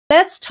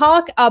Let's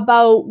talk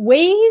about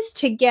ways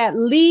to get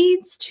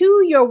leads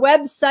to your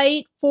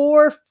website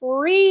for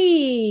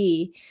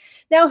free.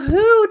 Now,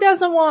 who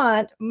doesn't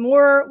want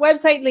more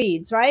website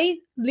leads, right?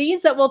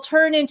 Leads that will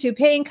turn into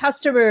paying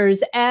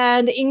customers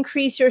and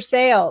increase your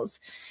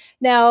sales.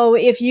 Now,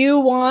 if you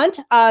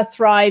want a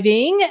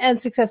thriving and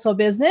successful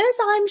business,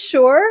 I'm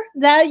sure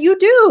that you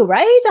do,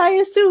 right? I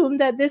assume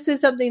that this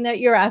is something that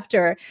you're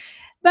after.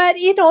 But,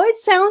 it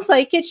sounds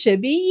like it should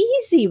be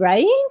easy,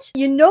 right?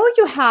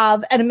 You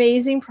have an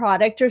amazing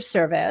product or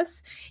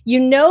service. You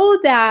know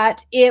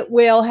that it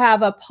will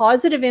have a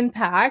positive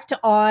impact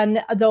on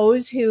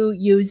those who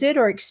use it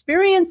or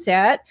experience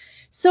it.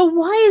 So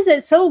why is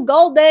it so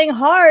dang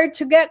hard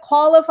to get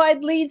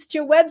qualified leads to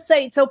your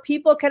website so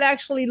people can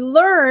actually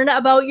learn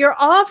about your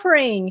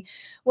offering?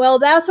 Well,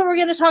 that's what we're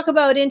going to talk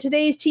about in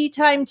today's Tea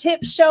Time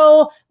Tips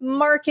Show,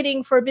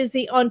 Marketing for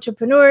Busy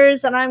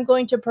Entrepreneurs. And I'm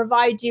going to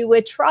provide you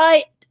with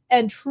tried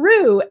and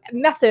true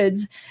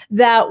methods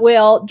that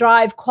will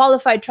drive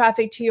qualified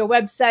traffic to your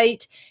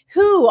website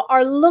who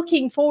are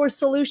looking for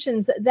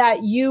solutions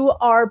that you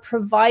are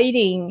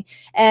providing,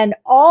 and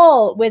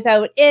all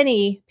without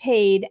any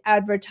paid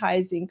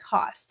advertising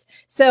costs.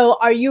 So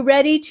are you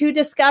ready to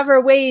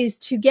discover ways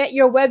to get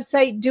your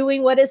website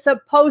doing what it's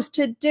supposed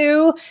to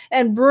do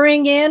and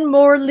bring in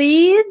more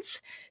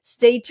leads?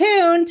 Stay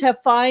tuned to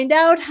find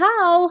out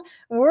how.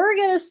 We're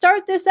going to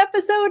start this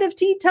episode of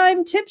Tea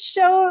Time Tips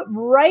Show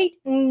right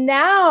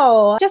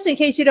now. Just in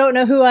case you don't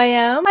know who I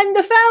am, I'm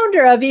the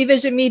founder of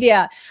eVision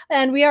Media,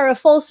 and we are a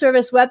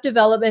full-service web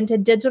development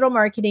and digital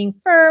marketing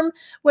firm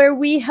where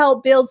we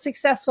help build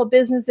successful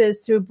businesses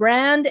through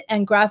brand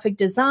and graphic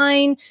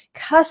design,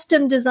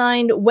 custom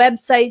designed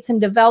websites and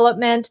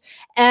development,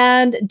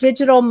 and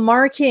digital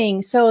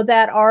marketing so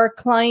that our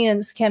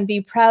clients can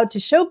be proud to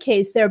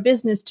showcase their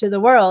business to the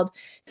world.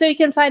 So you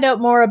can find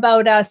out more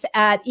about us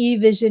at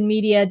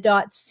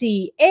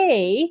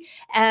evisionmedia.ca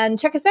and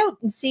check us out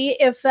and see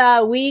if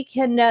we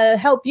can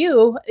help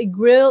you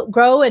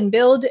grow and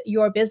build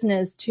your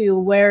business to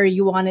where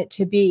you want it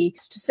to be.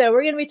 So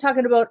we're going to be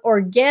talking about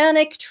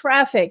organic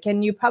traffic,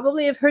 and you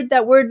probably have heard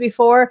that word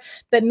before,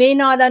 but may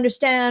not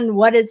understand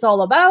what it's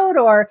all about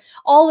or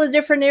all the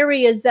different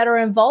areas that are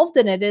involved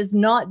in it. Is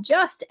not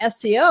just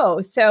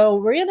SEO. So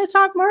we're going to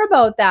talk more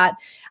about that.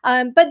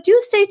 But do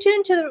stay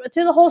tuned to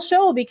the whole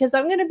show, because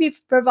I'm going to be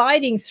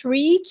providing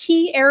 3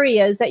 key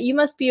areas that you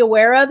must be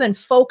aware of and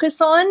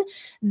focus on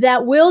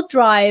that will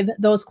drive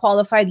those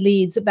qualified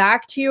leads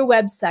back to your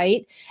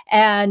website.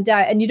 And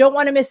you don't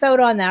want to miss out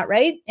on that,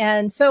 right?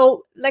 And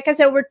so, like I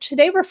said,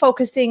 today we're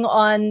focusing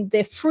on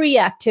the free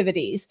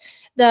activities,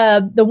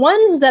 the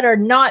ones that are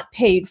not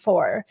paid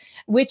for,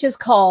 which is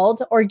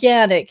called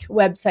organic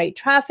website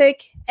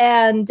traffic.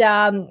 And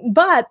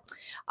but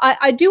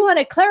I do want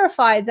to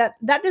clarify that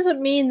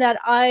doesn't mean that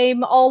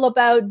I'm all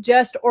about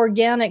just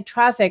organic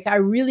traffic. I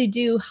really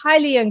do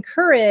highly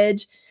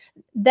encourage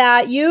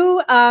that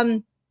you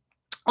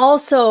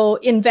also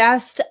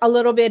invest a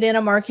little bit in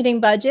a marketing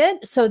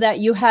budget so that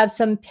you have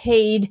some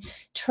paid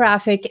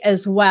traffic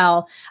as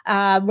well.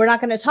 We're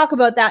not going to talk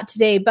about that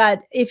today,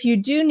 but if you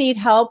do need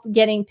help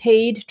getting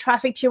paid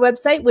traffic to your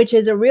website, which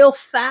is a real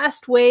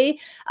fast way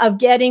of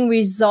getting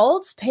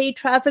results, paid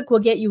traffic will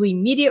get you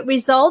immediate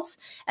results.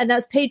 And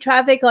that's paid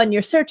traffic on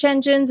your search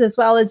engines as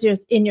well as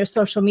in your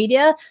social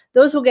media.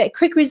 Those will get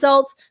quick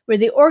results, where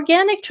the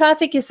organic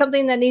traffic is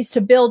something that needs to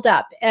build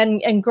up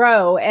and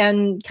grow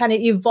and kind of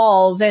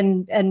evolve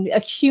and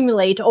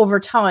accumulate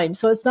over time.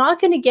 So it's not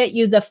going to get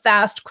you the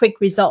fast,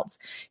 quick results.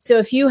 So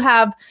if you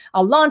have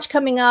a launch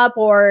coming up,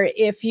 or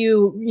if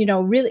you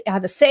really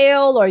have a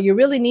sale, or you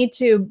really need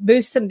to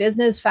boost some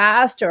business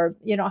fast, or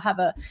have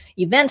a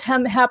event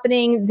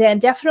happening, then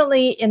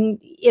definitely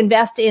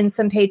invest in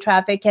some paid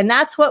traffic. And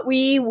that's what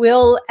we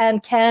will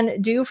and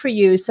can do for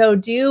you. So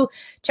do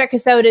check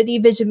us out at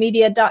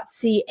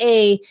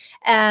evisionmedia.ca.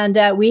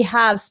 And we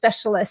have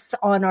specialists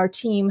on our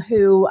team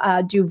who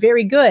do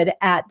very good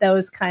at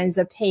those kinds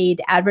of paid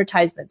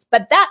advertisements.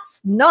 But that's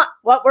not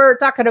what we're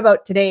talking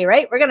about today,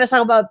 right? We're going to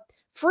talk about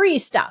free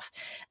stuff,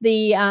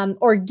 the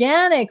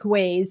organic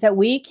ways that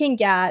we can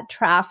get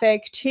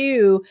traffic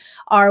to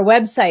our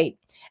website.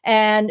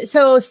 And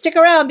so stick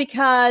around,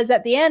 because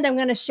at the end, I'm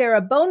going to share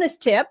a bonus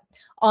tip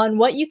on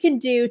what you can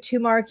do to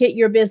market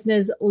your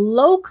business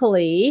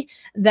locally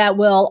that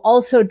will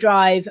also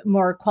drive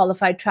more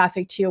qualified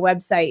traffic to your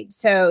website.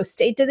 So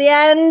stay to the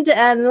end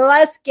and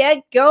let's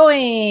get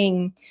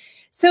going.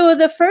 So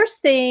the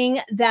first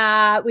thing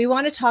that we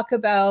want to talk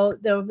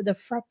about, the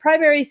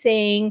primary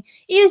thing,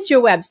 is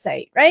your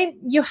website, right?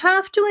 You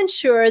have to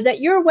ensure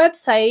that your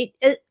website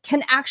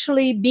can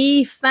actually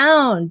be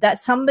found,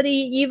 that somebody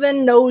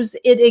even knows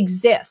it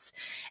exists.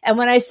 And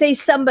when I say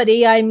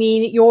somebody, I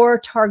mean your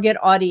target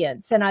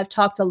audience. And I've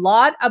talked a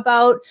lot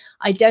about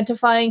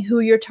identifying who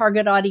your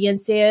target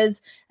audience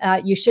is.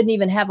 You shouldn't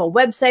even have a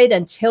website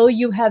until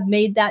you have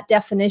made that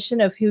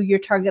definition of who your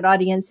target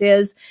audience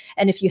is.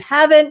 And if you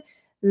haven't,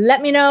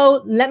 let me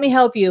know. Let me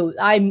help you.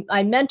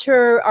 I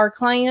mentor our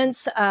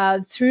clients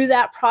through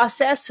that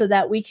process so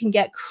that we can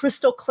get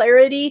crystal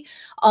clarity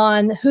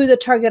on who the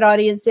target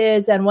audience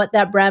is and what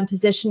that brand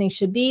positioning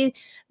should be,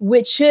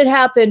 which should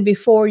happen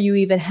before you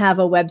even have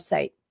a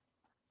website.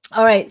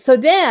 All right. So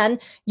then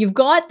you've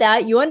got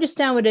that, you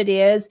understand what it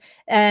is,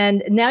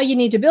 and now you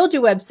need to build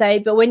your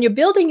website. But when you're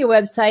building your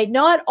website,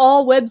 not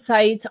all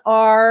websites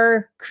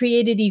are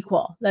created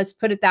equal. Let's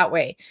put it that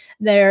way.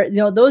 There,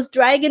 those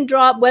drag and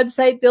drop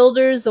website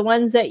builders, the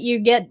ones that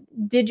you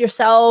did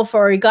yourself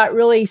or you got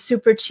really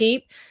super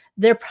cheap,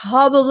 they're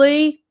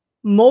probably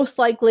most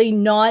likely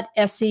not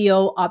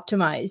SEO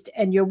optimized.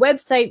 And your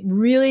website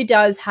really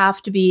does have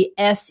to be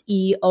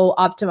SEO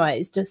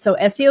optimized. So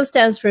SEO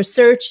stands for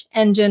search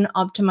engine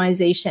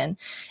optimization.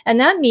 And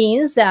that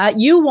means that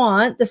you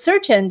want the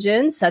search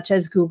engines such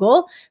as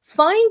Google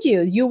find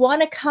you. You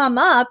want to come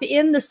up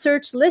in the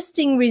search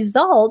listing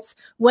results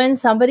when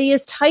somebody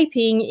is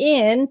typing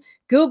in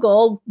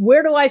Google,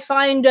 where do I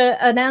find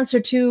an answer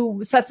to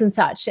such and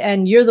such?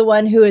 And you're the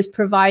one who is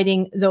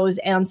providing those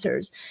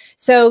answers.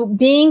 So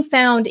being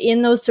found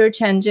in those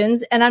search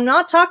engines, and I'm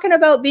not talking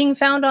about being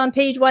found on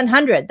page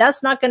 100.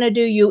 That's not going to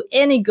do you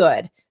any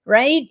good.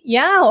 Right?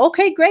 Yeah.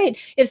 Okay, great.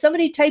 If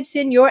somebody types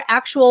in your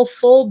actual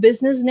full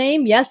business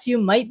name, yes, you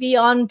might be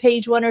on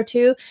page 1 or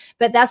 2,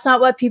 but that's not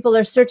what people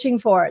are searching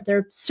for.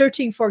 They're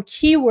searching for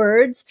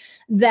keywords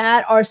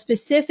that are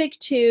specific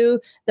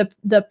to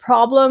the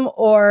problem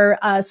or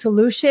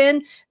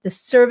solution, the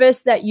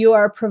service that you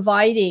are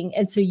providing.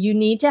 And so you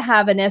need to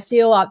have an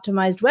SEO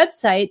optimized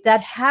website that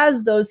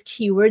has those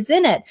keywords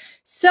in it.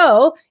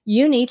 So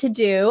you need to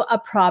do a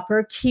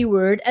proper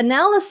keyword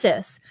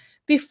analysis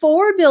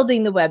before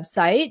building the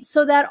website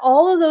so that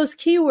all of those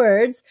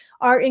keywords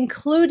are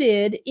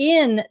included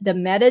in the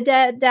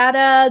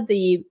metadata,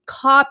 the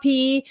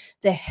copy,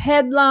 the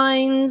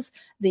headlines,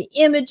 the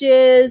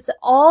images,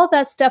 all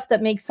that stuff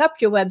that makes up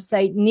your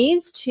website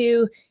needs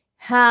to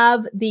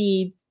have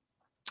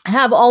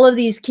all of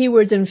these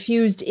keywords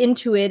infused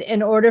into it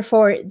in order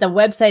for the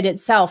website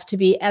itself to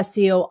be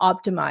SEO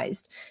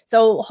optimized.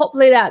 So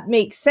hopefully that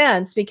makes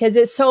sense because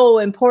it's so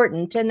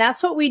important. And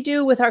that's what we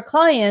do with our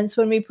clients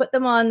when we put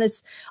them on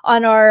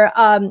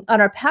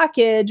our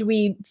package.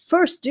 We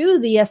first do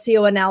the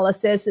SEO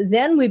analysis,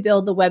 then we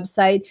build the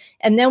website,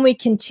 and then we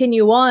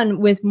continue on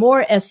with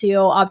more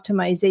SEO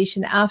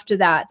optimization after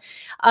that.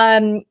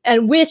 And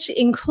which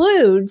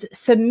includes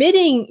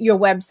submitting your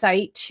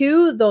website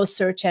to those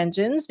search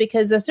engines,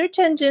 because the search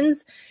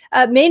engines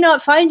may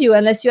not find you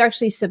unless you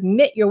actually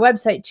submit your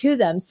website to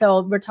them.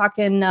 So we're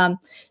talking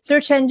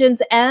search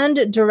engines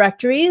and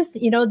directories.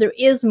 There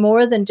is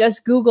more than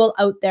just Google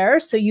out there.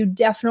 So you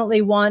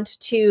definitely want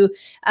to,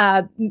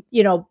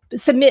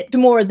 submit to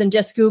more than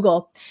just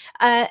Google.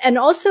 And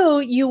also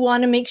you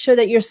want to make sure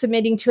that you're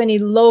submitting to any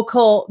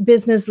local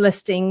business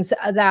listings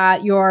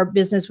that your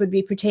business would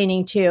be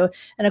pertaining to.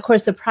 And of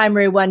course, the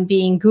primary one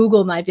being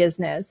Google My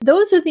Business.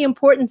 Those are the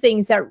important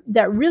things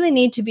that really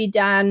need to be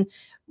done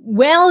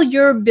while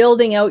you're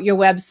building out your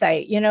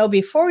website.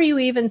 Before you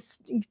even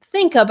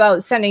think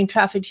about sending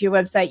traffic to your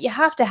website, you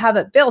have to have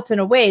it built in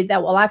a way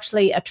that will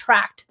actually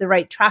attract the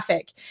right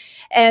traffic.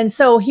 And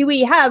so here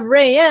we have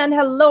Rayanne.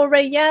 Hello,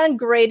 Rayanne.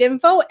 Great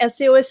info.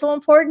 SEO is so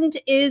important.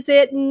 Is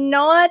it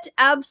not?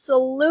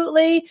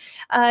 Absolutely.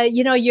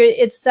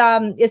 It's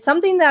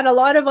something that a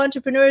lot of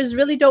entrepreneurs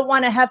really don't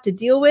want to have to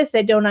deal with.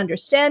 They don't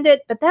understand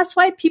it, but that's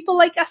why people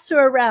like us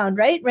are around,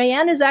 right?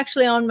 Rayanne is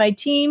actually on my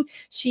team.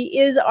 She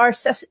is our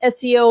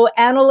SEO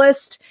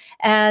analyst,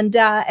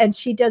 and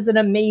she does an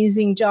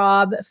amazing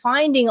job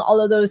finding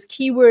all of those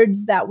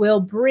keywords that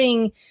will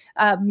bring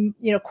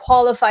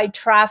qualified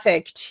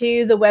traffic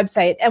to the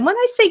website. And when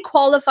I say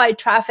qualified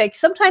traffic,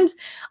 sometimes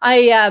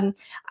I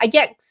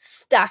get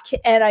stuck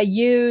and I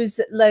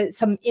use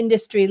some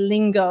industry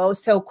lingo.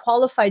 So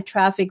qualified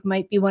traffic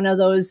might be one of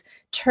those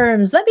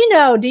terms. Let me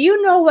know. Do you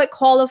know what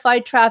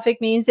qualified traffic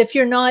means? If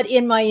you're not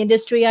in my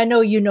industry, I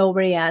know you know,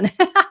 Rayanne.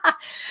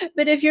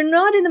 But if you're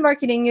not in the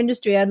marketing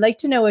industry, I'd like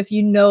to know if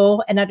you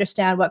know and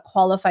understand what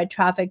qualified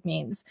traffic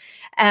means.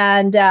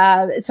 And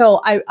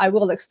so I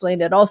will explain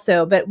it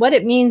also. But what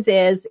it means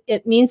is,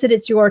 it means that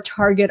it's your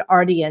target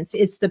audience.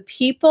 It's the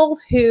people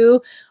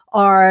who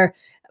are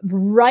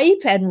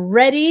ripe and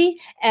ready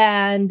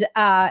and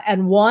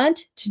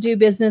want to do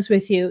business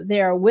with you.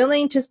 They are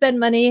willing to spend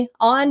money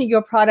on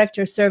your product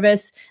or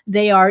service.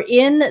 They are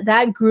in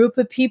that group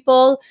of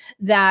people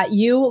that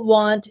you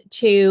want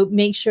to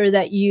make sure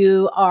that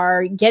you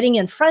are getting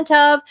in front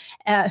of,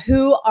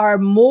 who are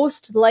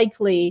most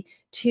likely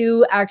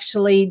to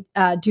actually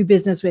do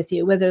business with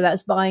you, whether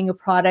that's buying a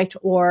product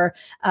or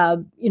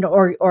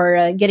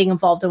getting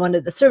involved in one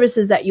of the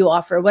services that you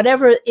offer.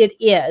 Whatever it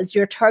is,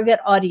 your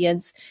target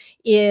audience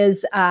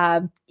is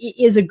a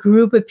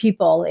group of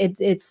people.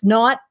 It's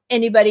not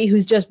anybody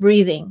who's just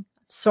breathing.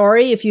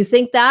 Sorry if you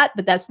think that,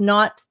 but that's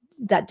not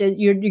that.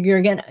 You're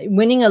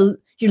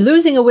you're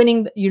losing a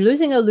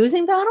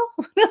losing battle.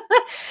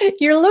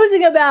 You're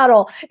losing a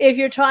battle if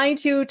you're trying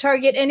to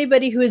target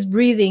anybody who is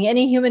breathing,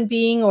 any human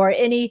being, or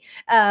any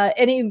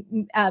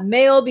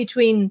male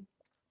between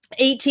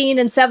 18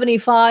 and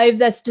 75.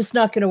 That's just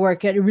not going to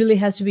work. It really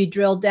has to be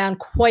drilled down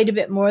quite a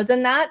bit more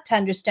than that to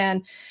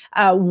understand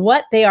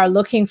what they are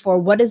looking for.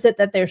 What is it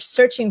that they're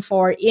searching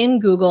for in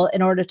Google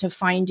in order to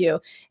find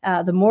you?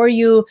 The more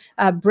you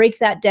break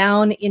that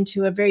down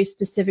into a very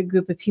specific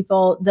group of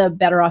people, the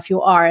better off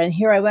you are. And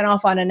here I went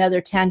off on another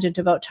tangent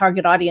about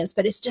target audience,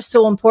 but it's just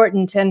so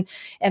important. And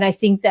I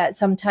think that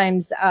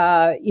sometimes,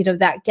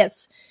 that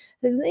gets,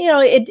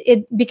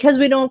 because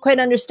we don't quite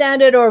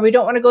understand it, or we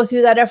don't want to go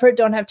through that effort,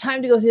 don't have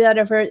time to go through that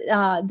effort,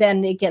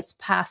 then it gets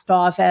passed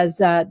off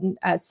as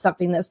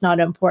something that's not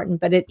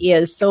important, but it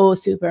is so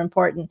super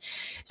important.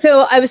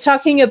 So I was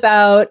talking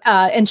about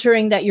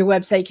ensuring that your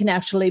website can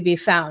actually be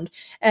found.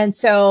 And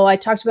so I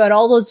talked about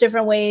all those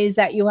different ways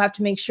that you have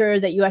to make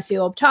sure that you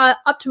SEO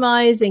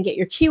optimize and get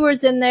your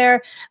keywords in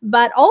there,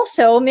 but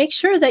also make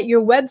sure that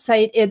your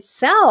website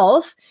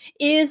itself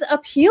is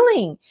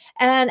appealing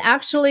and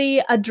actually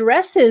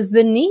addresses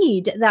the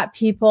need that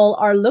people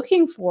are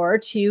looking for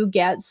to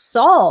get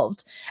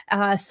solved.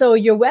 So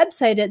your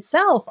website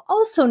itself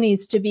also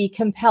needs to be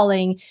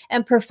compelling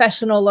and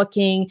professional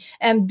looking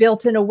and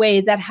built in a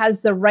way that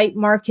has the right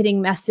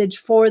marketing message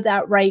for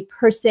that right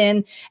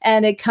person,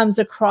 and it comes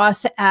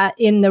across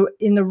in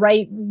the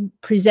right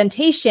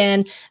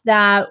presentation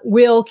that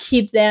will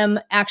keep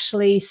them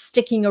actually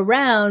sticking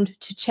around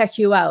to check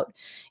you out.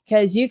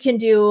 Because you can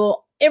do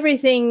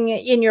everything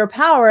in your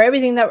power,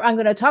 everything that I'm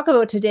going to talk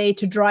about today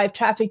to drive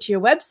traffic to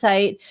your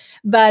website,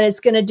 but it's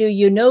going to do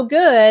you no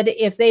good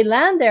if they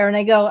land there and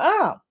they go,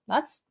 oh,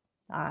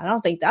 I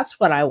don't think that's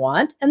what I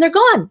want, and they're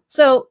gone.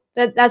 So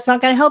that's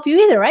not going to help you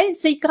either, right?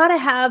 So you got to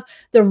have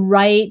the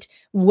right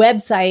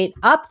website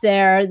up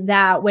there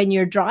that when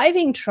you're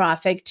driving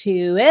traffic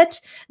to it,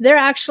 they're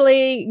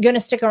actually going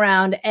to stick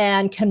around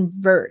and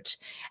convert.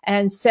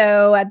 And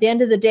so at the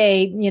end of the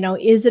day,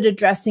 is it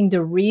addressing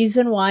the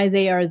reason why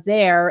they are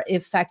there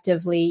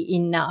effectively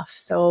enough?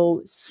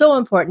 So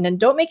important. And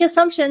don't make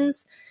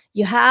assumptions.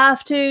 You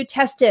have to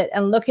test it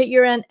and look at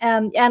your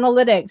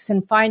analytics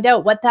and find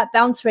out what that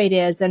bounce rate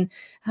is and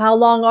how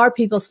long are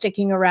people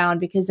sticking around.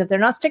 Because if they're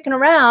not sticking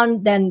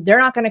around, then they're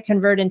not going to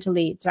convert into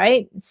leads,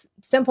 right? It's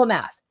simple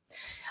math.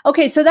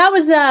 Okay, so that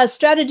was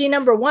strategy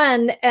number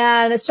one.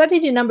 And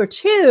strategy number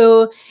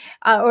two,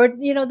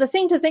 the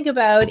thing to think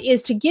about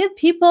is to give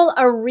people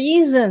a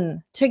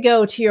reason to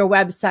go to your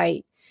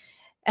website.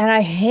 And I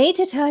hate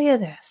to tell you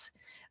this,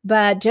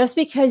 but just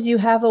because you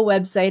have a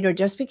website, or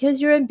just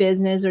because you're in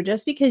business, or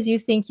just because you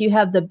think you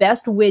have the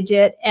best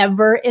widget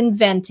ever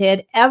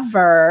invented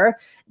ever,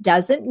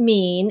 doesn't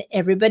mean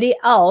everybody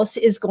else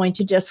is going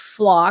to just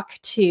flock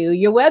to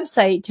your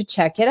website to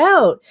check it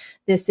out.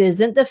 This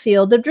isn't the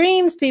field of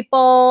dreams,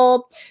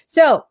 people.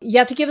 So you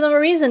have to give them a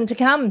reason to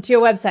come to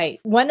your website.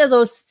 One of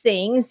those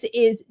things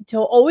is to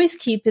always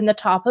keep in the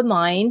top of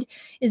mind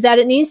is that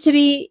it needs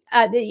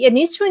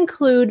to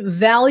include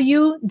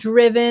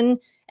value-driven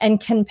and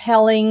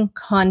compelling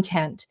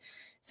content.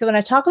 So when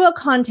I talk about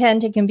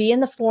content, it can be in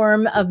the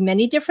form of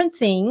many different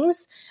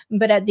things,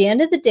 but at the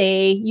end of the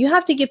day, you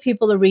have to give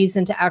people a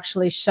reason to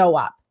actually show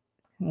up.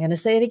 I'm going to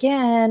say it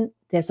again.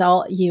 That's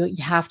all. You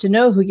have to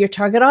know who your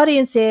target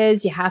audience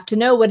is. You have to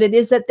know what it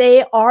is that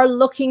they are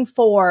looking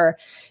for.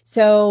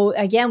 So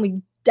again,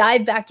 we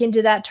dive back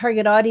into that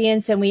target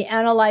audience and we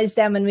analyze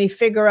them and we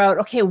figure out,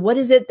 okay, what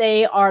is it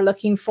they are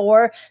looking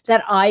for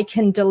that I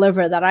can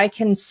deliver, that I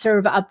can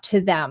serve up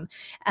to them.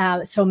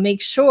 So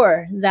make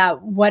sure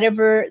that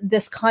whatever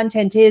this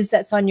content is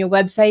that's on your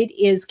website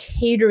is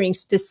catering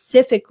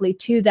specifically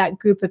to that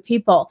group of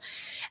people.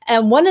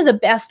 And one of the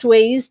best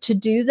ways to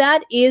do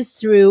that is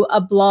through a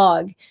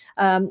blog.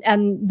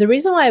 And the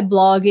reason why a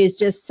blog is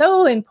just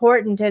so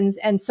important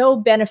and so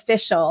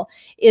beneficial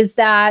is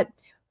that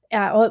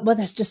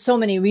there's just so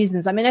many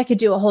reasons. I mean, I could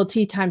do a whole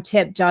tea time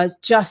tip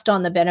just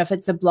on the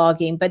benefits of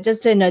blogging, but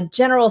just in a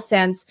general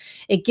sense,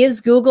 it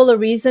gives Google a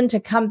reason to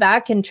come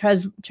back and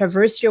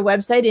traverse your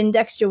website,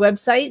 index your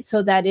website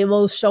so that it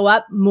will show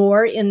up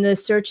more in the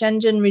search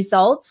engine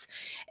results.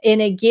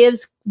 And it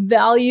gives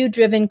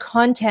value-driven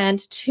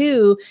content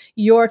to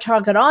your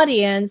target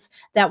audience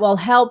that will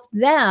help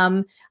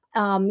them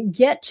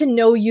get to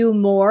know you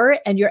more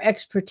and your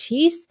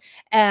expertise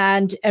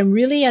and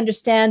really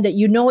understand that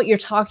you know what you're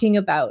talking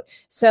about.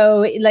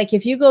 So like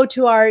if you go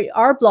to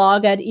our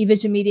blog at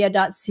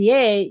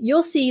evisionmedia.ca,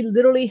 you'll see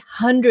literally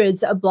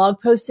hundreds of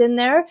blog posts in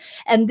there.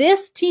 And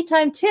this tea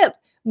time tip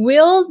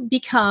will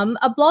become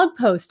a blog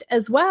post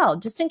as well,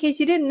 just in case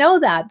you didn't know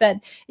that. But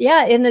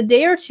yeah, in a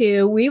day or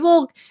two, we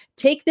will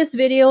take this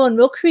video and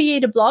we'll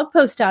create a blog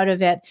post out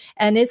of it.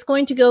 And it's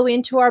going to go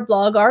into our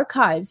blog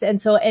archives.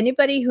 And so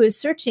anybody who is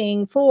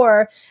searching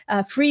for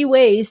free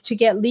ways to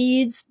get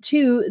leads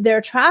to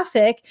their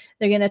traffic,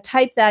 they're going to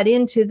type that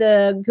into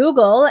the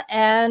Google,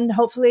 and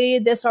hopefully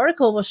this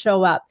article will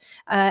show up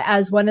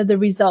as one of the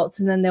results.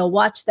 And then they'll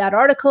watch that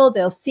article.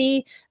 They'll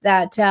see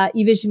that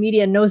eVision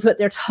Media knows what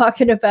they're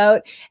talking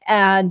about,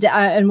 and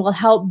will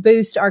help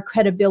boost our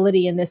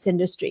credibility in this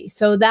industry.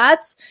 So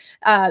that's,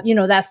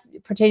 that's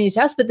pertaining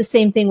to us, but the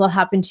same thing will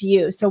happen to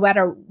you. So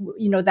whether,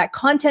 that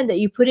content that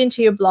you put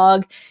into your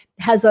blog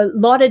has a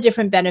lot of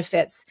different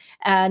benefits,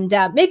 and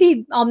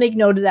maybe I'll make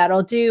note of that.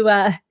 I'll do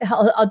a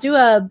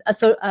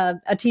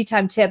tea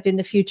time tip in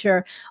the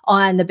future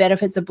on the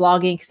benefits of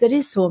blogging, because it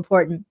is so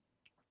important.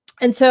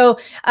 And so,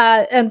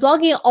 and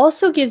blogging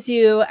also gives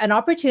you an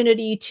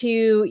opportunity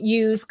to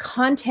use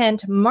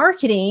content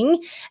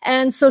marketing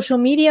and social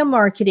media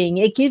marketing.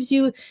 It gives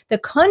you the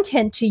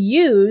content to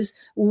use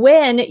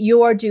when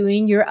you are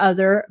doing your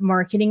other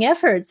marketing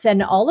efforts.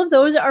 And all of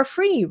those are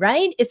free,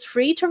 right? It's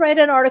free to write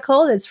an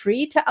article. It's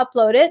free to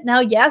upload it.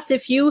 Now, yes,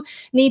 if you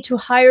need to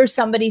hire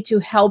somebody to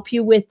help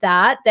you with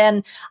that,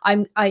 then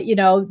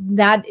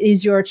that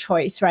is your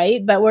choice,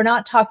 right? But we're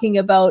not talking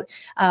about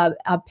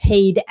a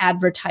paid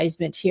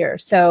advertisement here.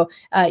 So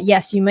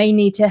yes, you may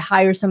need to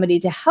hire somebody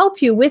to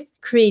help you with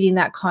creating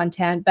that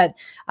content, but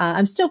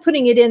I'm still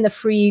putting it in the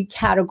free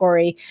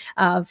category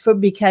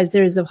because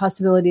there's a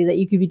possibility that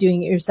you could be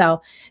doing it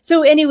yourself.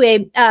 So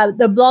anyway,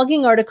 the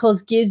blogging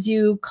articles gives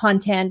you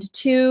content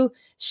to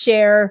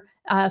share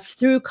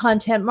through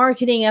content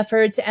marketing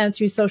efforts and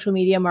through social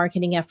media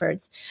marketing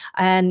efforts.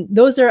 And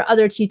those are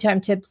other tea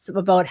time tips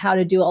about how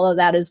to do all of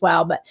that as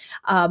well. But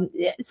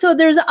so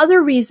there's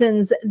other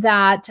reasons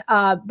that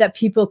that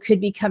people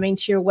could be coming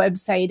to your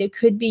website. It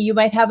could be you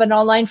might have an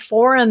online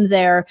forum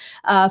there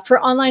for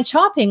online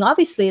shopping.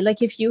 Obviously,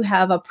 like if you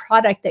have a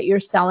product that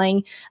you're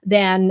selling,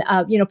 then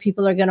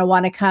people are going to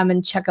want to come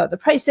and check out the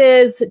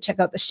prices, check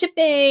out the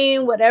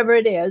shipping, whatever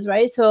it is,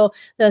 right? So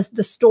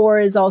the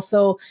store is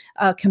also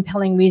a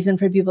compelling reason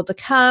for people to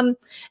come.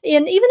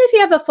 And even if you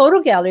have a photo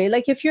gallery,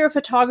 like if you're a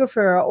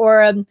photographer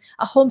or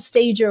a home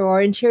stager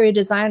or interior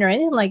designer,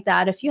 anything like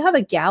that, if you have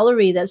a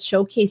gallery that's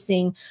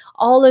showcasing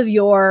all of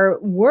your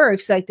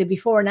works, like the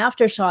before and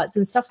after shots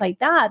and stuff like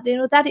that,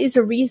 that is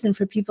a reason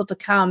for people to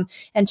come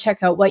and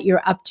check out what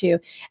you're up to.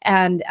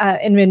 And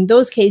in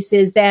those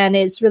cases, then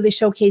it's really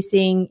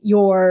showcasing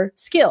your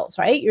skills,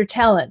 right? Your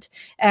talent,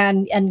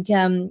 and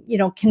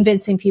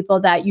convincing people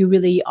that you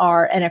really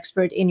are an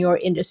expert in your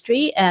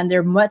industry, and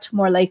they're much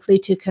more likely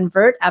to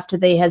convert after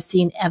they have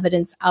seen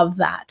evidence of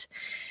that.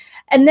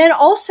 And then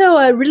also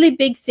a really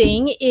big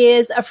thing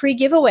is a free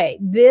giveaway.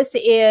 This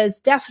is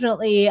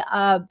definitely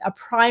a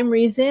prime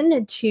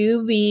reason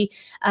to be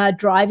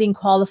driving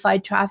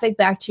qualified traffic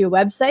back to your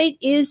website,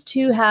 is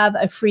to have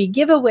a free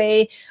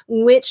giveaway,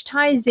 which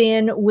ties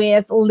in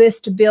with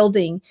list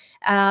building.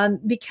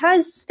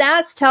 Because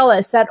stats tell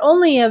us that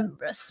only a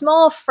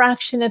small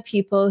fraction of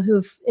people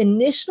who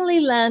initially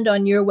land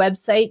on your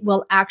website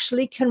will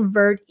actually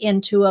convert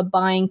into a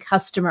buying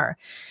customer.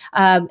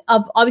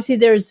 Obviously,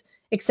 there's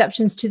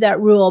exceptions to that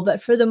rule, but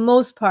for the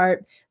most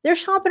part, they're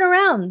shopping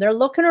around, they're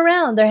looking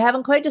around, they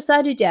haven't quite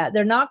decided yet,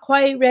 they're not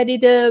quite ready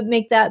to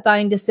make that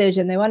buying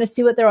decision. They want to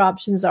see what their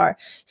options are.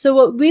 So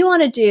what we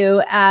want to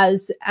do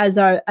as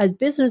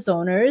business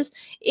owners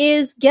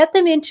is get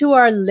them into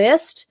our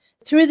list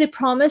through the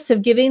promise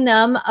of giving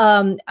them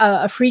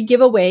a free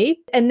giveaway,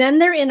 and then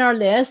they're in our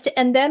list,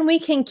 and then we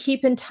can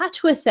keep in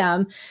touch with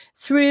them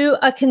through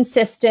a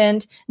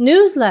consistent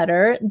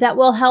newsletter that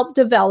will help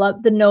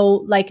develop the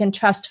know, like, and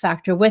trust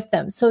factor with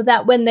them, so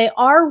that when they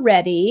are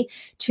ready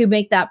to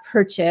make that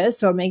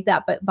purchase or make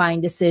that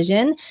buying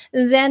decision,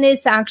 then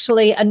it's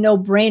actually a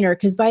no-brainer,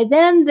 because by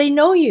then they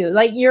know you,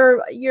 like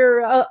you're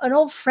an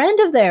old friend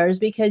of theirs,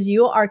 because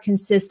you are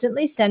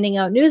consistently sending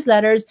out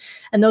newsletters,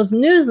 and those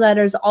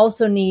newsletters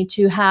also need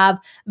to have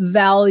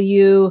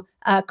valuable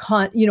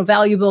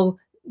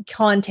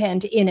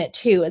content in it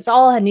too. It's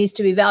all needs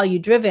to be value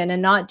driven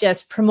and not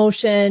just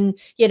promotion,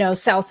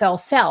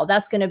 sell.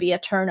 That's going to be a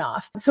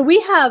turnoff. So we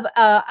have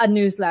a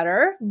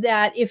newsletter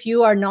that if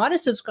you are not a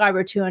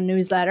subscriber to a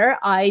newsletter,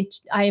 I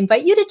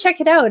invite you to check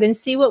it out and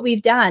see what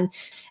we've done.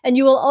 And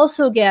you will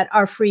also get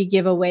our free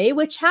giveaway,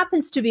 which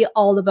happens to be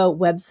all about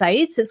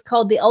websites. It's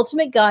called The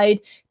Ultimate Guide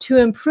to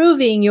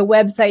Improving Your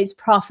Website's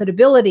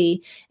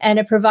Profitability. And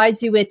it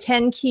provides you with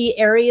 10 key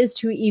areas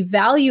to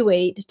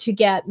evaluate to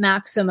get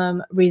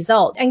maximum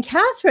results. And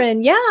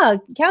Catherine,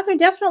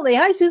 definitely.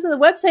 Hi, Susan. The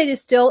website is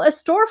still a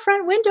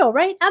storefront window,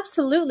 right?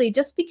 Absolutely.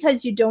 Just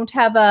because you don't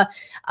have a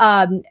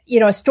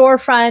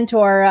storefront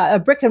or a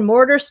brick and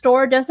mortar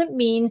store doesn't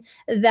mean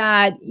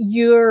that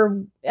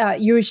you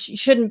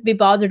shouldn't be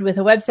bothered with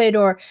a website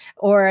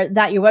or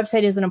that your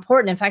website isn't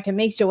important. In fact, it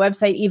makes your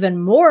website even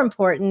more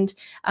important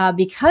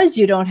because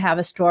you don't have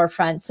a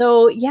storefront.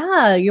 So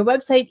yeah, your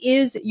website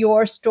is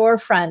your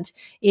storefront.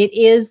 It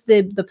is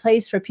the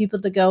place for people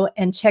to go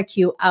and check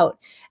you out.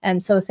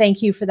 And so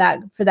thank you for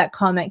that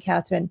comment,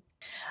 Catherine.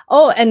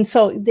 Oh, and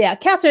so yeah,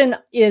 Catherine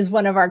is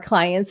one of our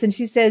clients, and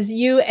she says,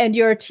 you and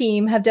your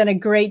team have done a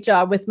great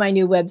job with my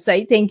new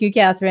website. Thank you,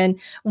 Catherine.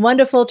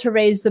 Wonderful to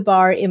raise the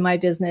bar in my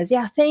business.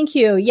 Yeah, thank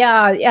you.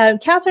 Yeah,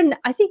 Catherine,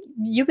 I think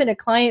you've been a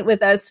client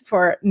with us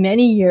for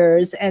many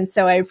years, and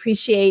so I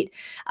appreciate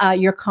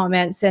your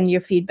comments and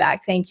your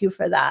feedback. Thank you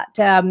for that.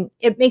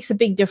 It makes a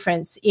big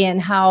difference in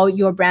how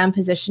your brand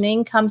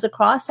positioning comes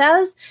across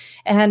as,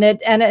 and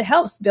it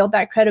helps build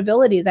that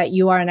credibility that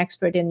you are an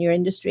expert in your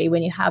industry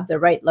when you have the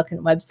right looking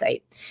website.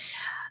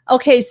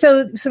 Okay,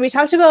 so we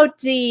talked about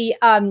the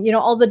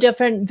all the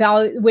different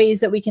ways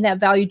that we can have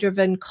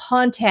value-driven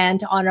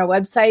content on our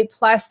website,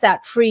 plus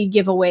that free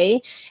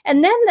giveaway.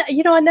 And then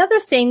another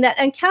thing that,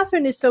 and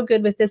Catherine is so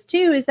good with this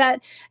too, is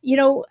that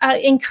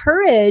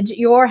encourage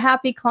your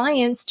happy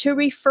clients to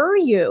refer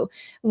you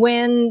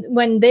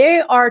when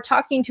they are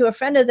talking to a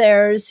friend of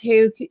theirs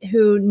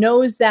who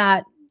knows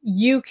that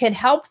you can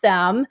help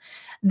them.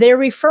 They're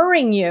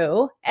referring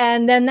you,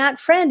 and then that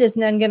friend is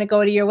then going to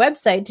go to your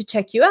website to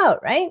check you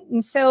out, right?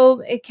 And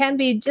so it can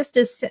be just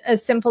as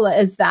simple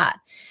as that.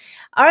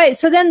 All right,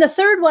 so then the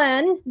third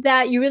one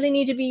that you really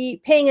need to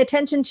be paying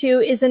attention to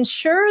is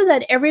ensure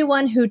that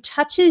everyone who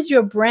touches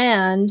your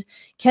brand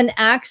can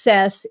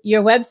access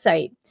your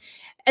website.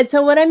 And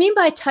so what I mean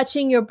by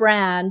touching your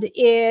brand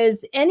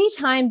is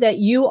anytime that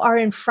you are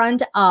in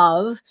front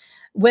of,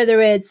 whether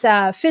it's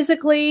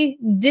physically,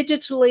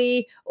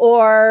 digitally,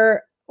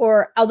 or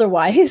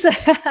otherwise,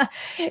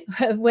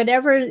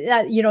 whenever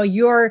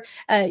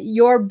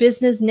your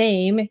business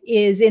name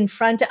is in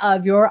front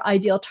of your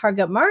ideal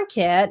target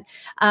market,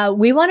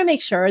 we want to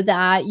make sure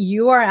that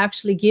you are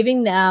actually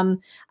giving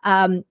them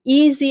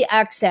easy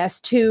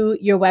access to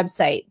your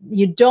website.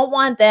 You don't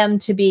want them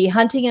to be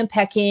hunting and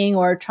pecking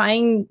or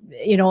trying,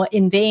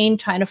 in vain,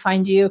 trying to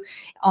find you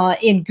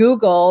in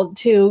Google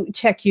to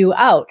check you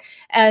out.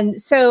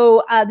 And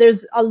so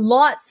there's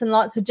lots and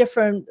lots of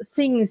different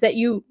things that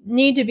you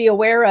need to be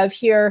aware of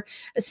here.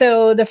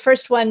 So the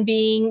first one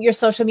being your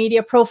social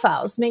media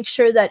profiles. Make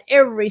sure that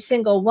every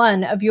single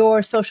one of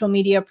your social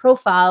media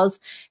profiles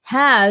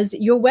has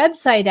your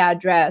website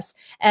address,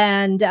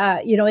 and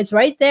it's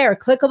right there,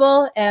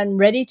 clickable and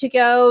ready to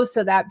go,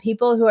 so that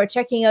people who are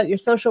checking out your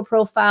social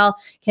profile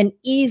can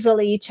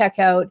easily check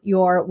out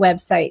your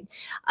website.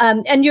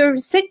 And your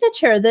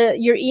signature,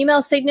 your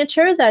email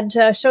signature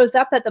that shows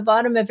up at the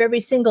bottom of every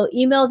single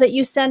email that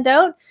you send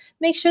out,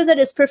 make sure that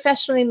it's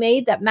professionally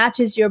made, that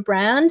matches your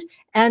brand,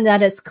 and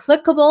that it's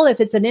clickable. If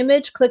it's an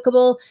image,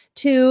 clickable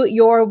to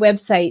your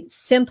website.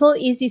 Simple,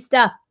 easy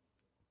stuff.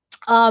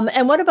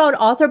 And what about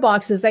author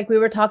boxes? Like we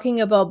were talking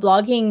about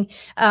blogging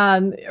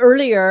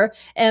earlier,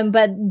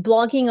 but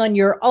blogging on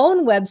your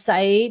own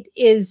website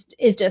is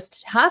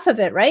just half of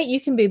it, right?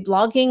 You can be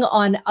blogging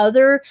on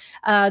other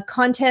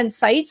content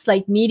sites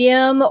like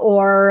Medium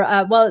or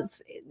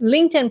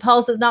LinkedIn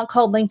Pulse is not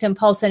called LinkedIn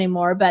Pulse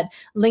anymore, but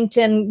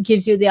LinkedIn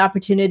gives you the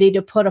opportunity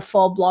to put a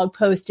full blog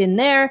post in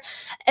there.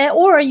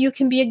 Or you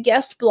can be a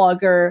guest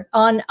blogger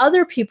on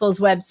other people's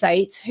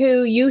websites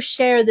who you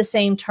share the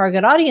same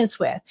target audience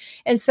with.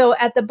 And so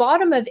at the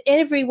bottom of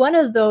every one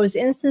of those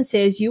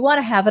instances, you want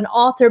to have an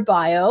author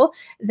bio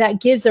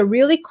that gives a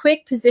really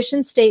quick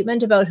position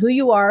statement about who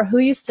you are, who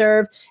you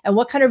serve, and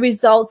what kind of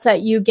results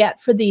that you get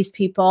for these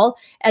people.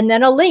 And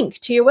then a link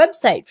to your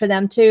website for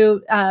them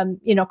to,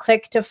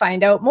 click to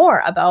find out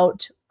more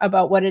about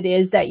what it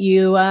is that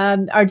you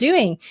are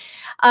doing.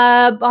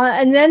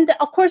 And then,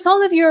 of course,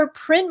 all of your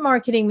print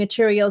marketing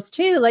materials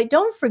too. Like,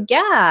 don't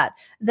forget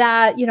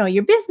that,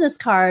 your business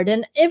card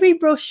and every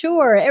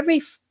brochure,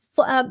 every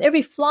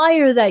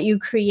flyer that you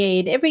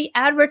create, every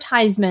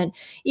advertisement,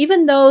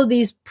 even though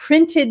these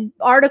printed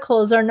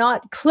articles are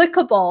not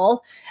clickable,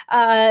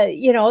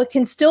 it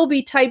can still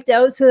be typed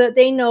out so that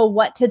they know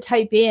what to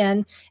type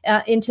in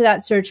into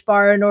that search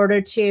bar in order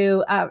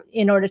to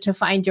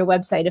find your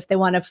website if they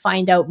want to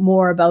find out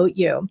more about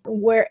you.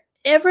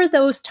 Wherever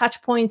those touch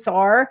points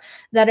are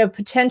that a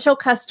potential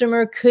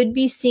customer could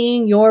be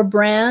seeing your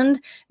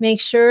brand,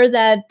 make sure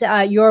that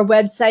your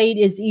website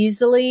is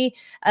easily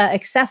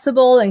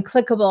accessible and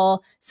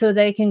clickable so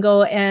they can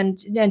go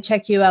and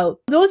check you out.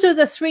 Those are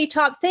the three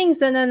top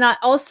things. And then I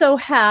also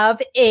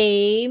have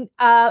a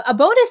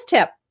bonus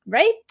tip,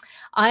 right?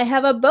 I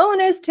have a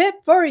bonus tip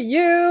for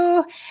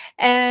you.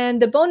 And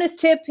the bonus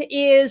tip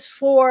is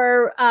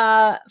for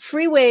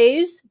free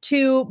ways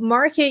to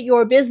market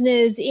your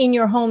business in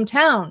your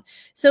hometown.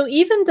 So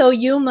even though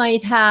you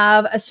might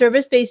have a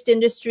service-based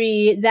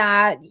industry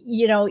that,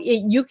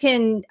 you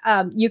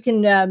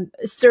can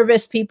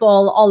service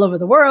people all over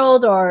the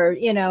world, or,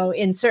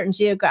 in certain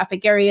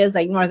geographic areas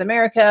like North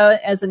America,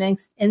 as an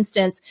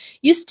instance,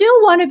 you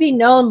still want to be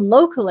known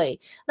locally.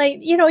 Like,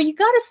 you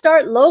got to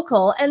start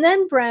local and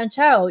then branch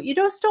out. You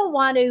just don't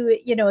want to,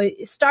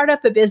 start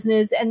up a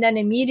business and then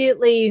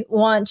immediately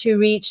want to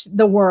reach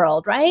the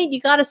world, right?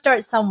 You got to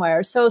start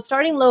somewhere. So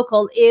starting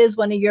local is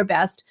one of your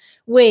best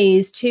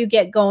ways to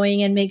get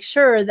going and make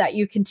sure that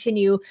you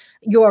continue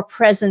your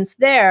presence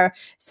there.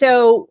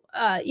 So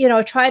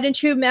tried and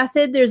true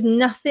method. There's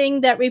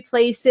nothing that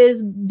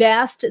replaces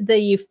best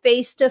the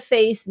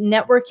face-to-face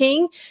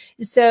networking.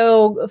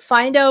 So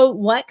find out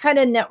what kind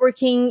of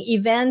networking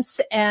events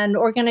and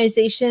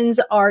organizations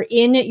are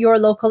in your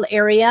local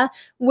area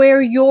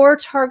where your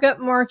target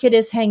market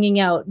is hanging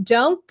out.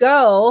 Don't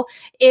go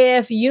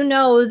if you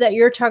know that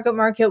your target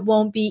market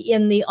won't be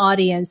in the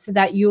audience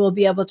that you will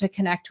be able to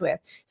connect with.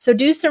 So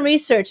do some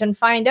research and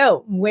find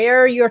out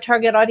where your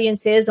target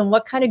audience is and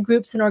what kind of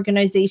groups and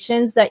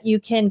organizations that you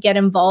can get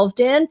involved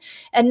in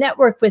and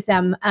network with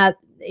them at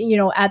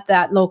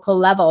that local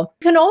level.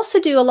 You can also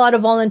do a lot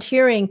of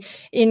volunteering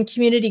in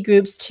community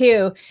groups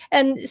too.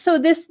 And so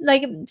this,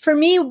 like for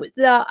me,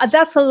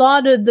 that's a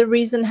lot of the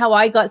reason how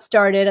I got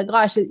started.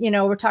 Gosh,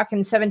 we're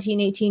talking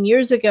 17, 18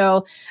 years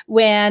ago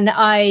when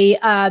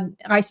I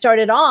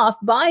started off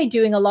by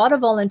doing a lot of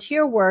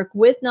volunteer work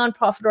with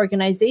nonprofit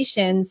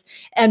organizations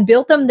and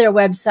built them their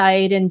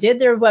website and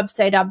did their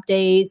website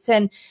updates.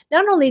 And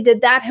not only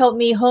did that help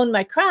me hone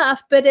my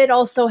craft, but it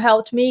also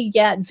helped me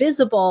get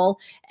visible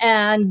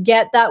and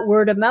get that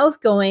word of mouth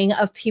going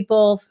of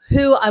people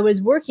who I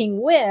was working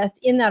with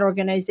in that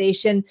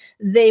organization.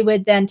 They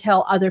would then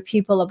tell other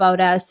people about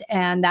us.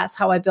 And that's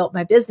how I built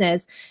my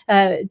business.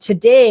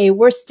 Today,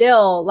 we're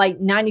still like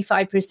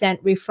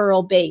 95%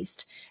 referral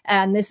based.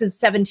 And this is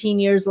 17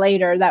 years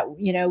later that,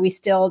 we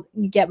still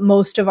get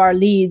most of our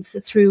leads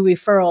through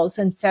referrals.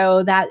 And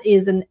so that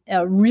is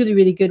a really,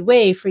 really good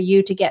way for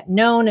you to get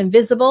known and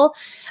visible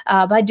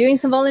by doing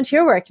some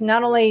volunteer work.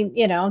 Not only,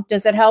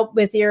 does it help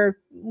with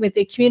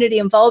the community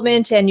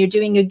involvement and you're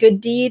doing a good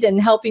deed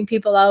and helping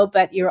people out,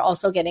 but you're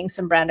also getting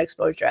some brand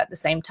exposure at the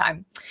same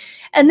time.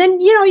 And then,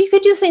 you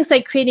could do things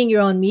like creating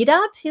your own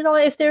meetup.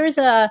 If there is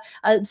a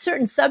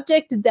certain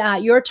subject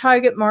that your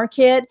target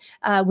market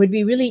would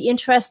be really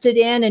interested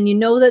in, and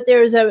that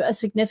there is a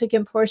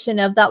significant portion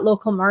of that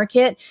local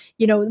market,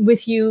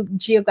 with you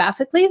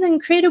geographically, then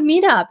create a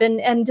meetup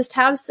and just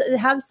have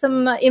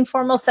some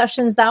informal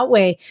sessions that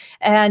way,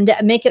 and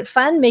make it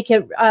fun, make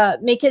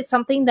it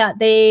something that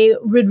they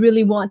would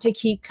really want to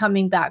keep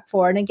coming back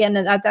for. And again,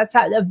 that's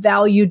a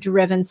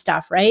value-driven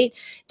stuff, right?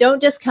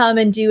 Don't just come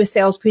and do a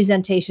sales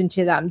presentation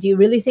to them. Do you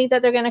really think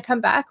that they're going to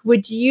come back?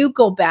 Would you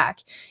go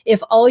back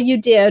if all you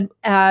did,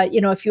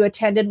 if you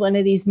attended one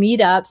of these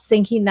meetups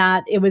thinking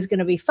that it was going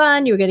to be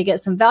fun, you're going to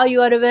get some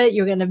value out of it,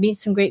 you're going to meet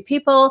some great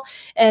people,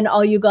 and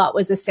all you got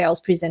was a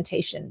sales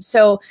presentation?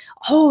 So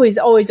always,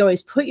 always,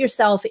 always put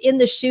yourself in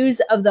the shoes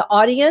of the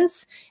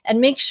audience and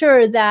make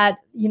sure that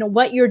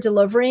what you're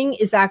delivering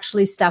is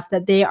actually stuff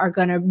that they are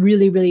going to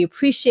really, really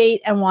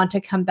appreciate and want to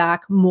come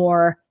back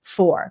more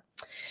for.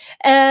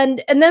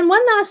 And then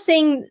one last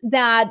thing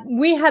that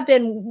we have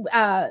been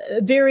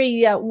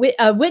very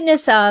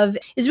witness of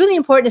is really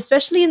important,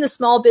 especially in the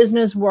small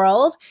business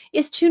world,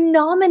 is to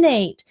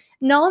nominate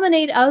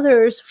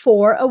others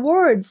for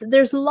awards.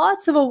 There's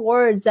lots of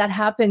awards that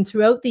happen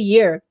throughout the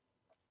year.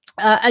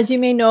 As you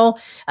may know,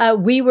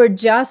 we were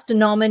just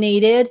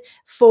nominated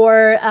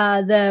for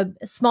the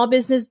Small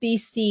Business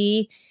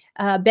BC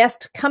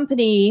Best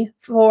Company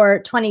for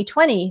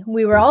 2020.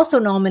 We were also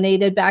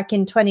nominated back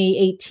in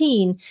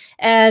 2018,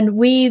 and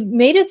we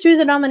made it through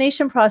the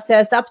nomination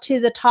process up to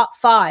the top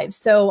 5.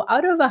 So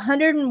out of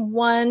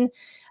 101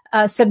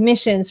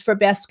 submissions for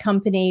Best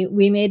Company,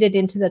 we made it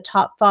into the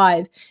top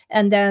 5.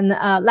 And then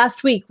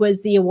last week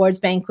was the awards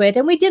banquet,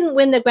 and we didn't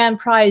win the grand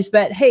prize,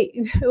 but hey,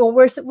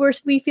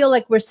 we feel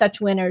like we're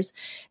such winners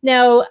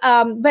now.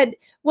 But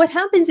what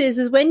happens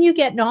is when you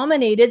get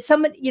nominated,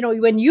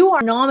 when you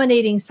are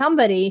nominating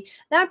somebody,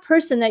 that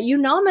person that you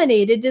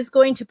nominated is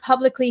going to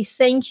publicly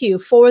thank you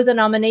for the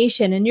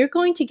nomination, and you're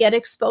going to get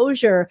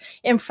exposure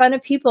in front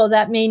of people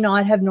that may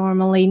not have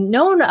normally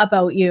known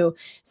about you.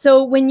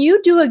 So when you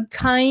do a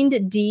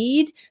kind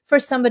deed for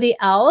somebody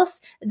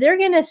else, they're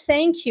going to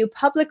thank you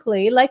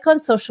publicly, like on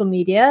social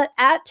media,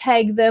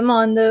 tag them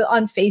on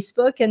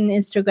Facebook and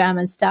Instagram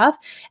and stuff,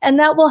 and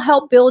that will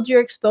help build your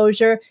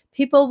exposure.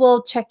 People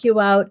will check you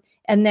out.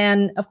 And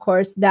then, of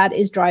course, that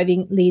is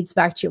driving leads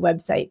back to your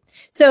website.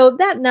 So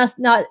that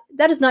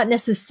is not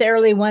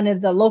necessarily one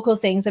of the local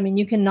things. I mean,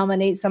 you can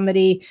nominate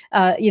somebody,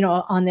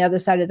 on the other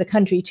side of the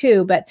country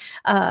too. But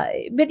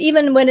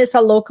even when it's a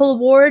local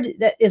award,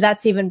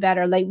 that's even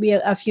better. Like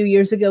a few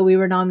years ago, we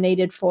were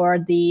nominated for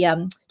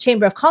the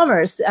Chamber of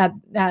Commerce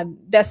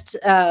Best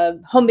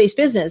Home-Based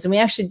Business, and we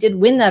actually did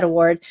win that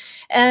award.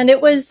 And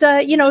it was,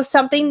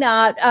 something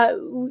that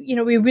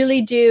we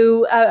really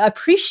do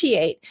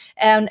appreciate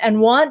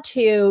and want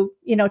to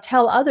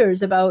tell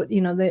others about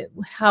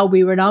how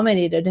we were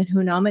nominated and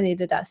who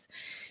nominated us.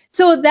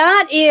 So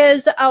that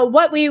is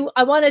what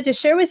I wanted to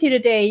share with you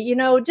today.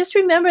 Just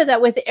remember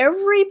that with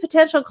every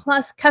potential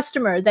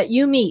customer that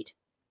you meet,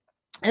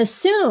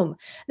 assume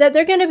that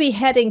they're going to be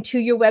heading to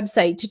your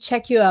website to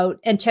check you out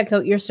and check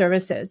out your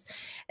services.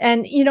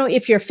 And, you know,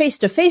 if you're face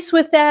to face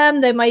with them,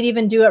 they might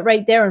even do it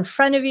right there in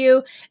front of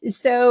you.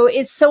 So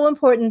it's so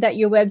important that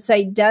your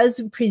website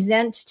does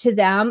present to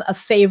them a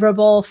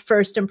favorable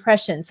first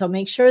impression. So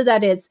make sure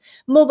that it's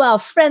mobile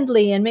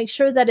friendly and make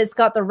sure that it's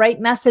got the right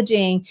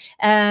messaging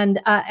and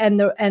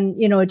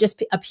you know, it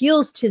just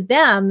appeals to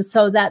them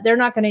so that they're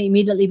not going to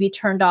immediately be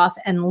turned off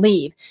and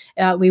leave.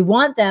 We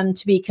want them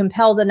to be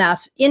compelled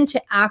enough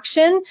into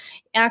action.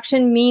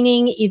 Action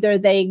meaning either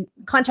they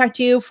contact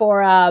you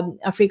for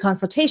a free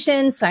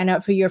consultation, sign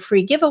up for your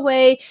free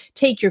giveaway,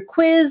 take your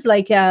quiz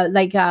like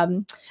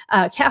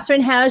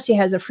Catherine has. She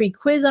has a free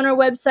quiz on her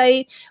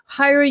website,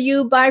 hire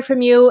you, buy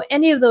from you,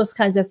 any of those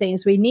kinds of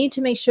things. We need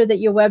to make sure that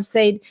your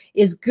website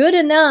is good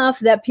enough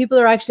that people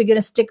are actually going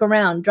to stick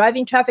around.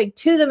 Driving traffic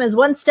to them is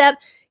one step.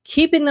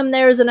 Keeping them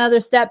there is another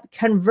step.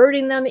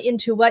 Converting them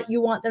into what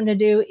you want them to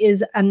do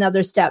is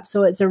another step.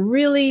 So it's a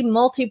really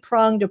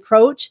multi-pronged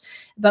approach,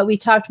 but we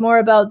talked more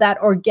about that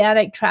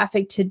organic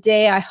traffic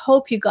today. I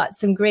hope you got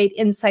some great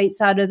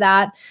insights out of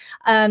that.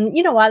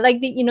 You know, I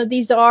like the, you know,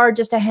 these are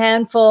just a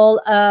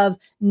handful of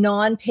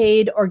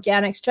non-paid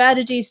organic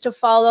strategies to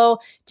follow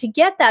to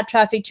get that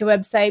traffic to your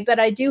website. But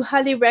I do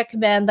highly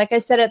recommend, like I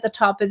said at the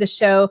top of the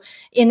show,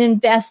 in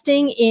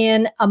investing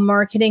in a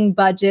marketing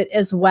budget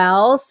as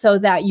well, so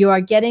that you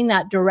are getting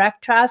that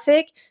direct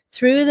traffic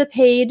through the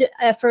paid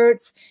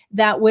efforts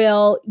that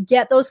will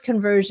get those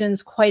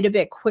conversions quite a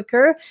bit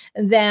quicker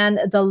than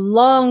the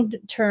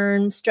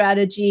long-term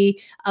strategy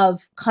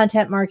of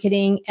content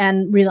marketing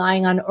and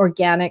relying on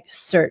organic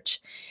search.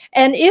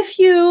 And if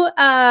you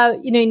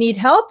need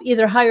help,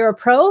 either hire a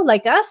pro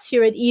like us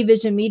here at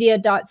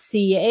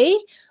eVisionmedia.ca,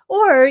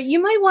 or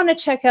you might want to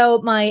check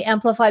out my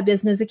Amplify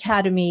Business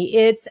Academy.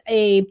 It's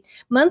a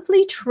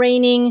monthly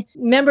training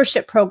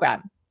membership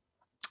program.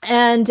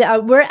 And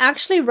we're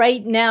actually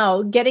right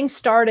now getting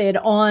started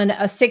on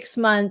a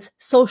 6-month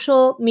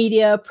social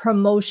media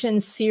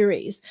promotion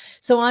series.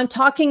 So I'm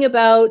talking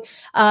about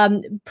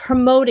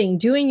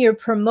doing your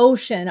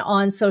promotion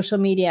on social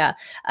media,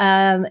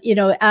 you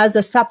know, as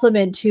a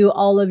supplement to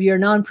all of your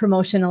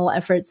non-promotional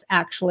efforts,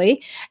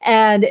 actually.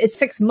 And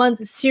it's a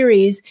 6-month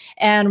series,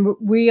 and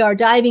we are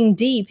diving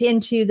deep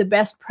into the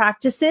best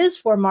practices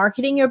for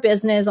marketing your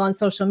business on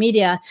social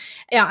media.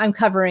 I'm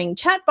covering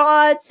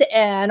chatbots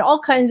and all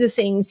kinds of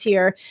things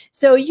here.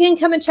 So you can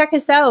come and check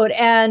us out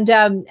and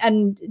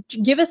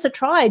give us a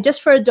try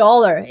just for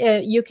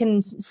 $1. You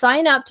can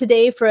sign up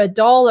today for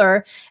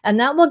 $1, and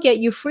that will get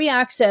you free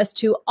access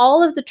to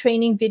all of the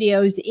training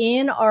videos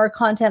in our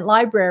content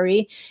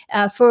library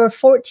for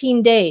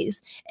 14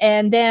 days.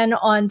 And then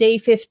on day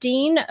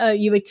 15,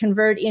 you would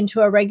convert into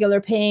a regular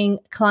paying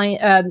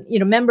client,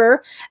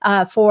 member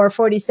for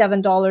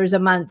 $47 a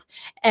month.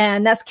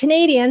 And that's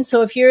Canadian.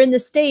 So if you're in the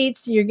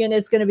States,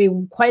 it's going to be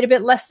quite a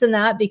bit less than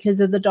that because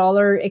of the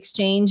dollar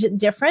exchange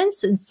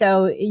difference. And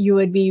so you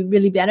would be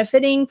really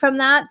benefiting from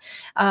that.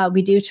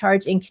 We do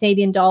charge in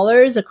Canadian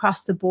dollars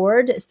across the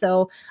board.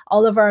 So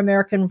all of our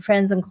American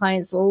friends and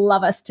clients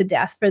love us to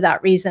death for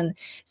that reason.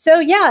 So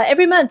yeah,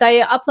 every month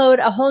I upload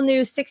a whole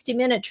new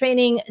 60-minute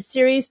training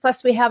series.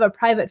 Plus we have a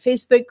private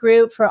Facebook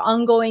group for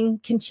ongoing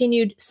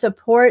continued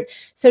support.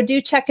 So do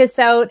check us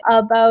out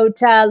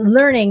about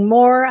learning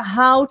more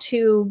how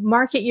to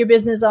market your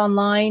business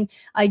online.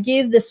 I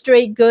give the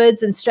straight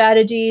goods and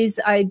strategies.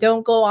 I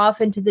don't go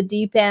off into the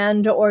deep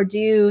end or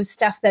do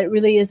stuff that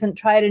really isn't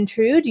tried and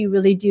true. You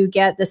really do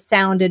get the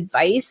sound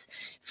advice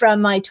from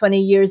my 20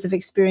 years of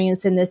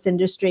experience in this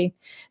industry.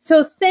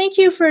 So thank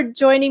you for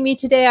joining me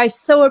today. I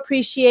so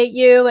appreciate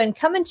you, and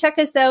come and check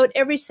us out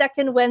every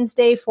second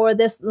Wednesday for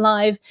this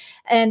live.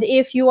 And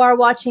if you are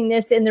watching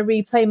this in the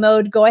replay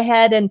mode, go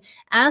ahead and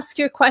ask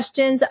your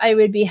questions. I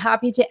would be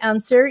happy to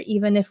answer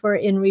even if we're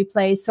in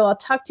replay. So I'll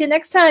talk to you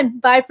next time.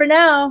 Bye for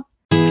now.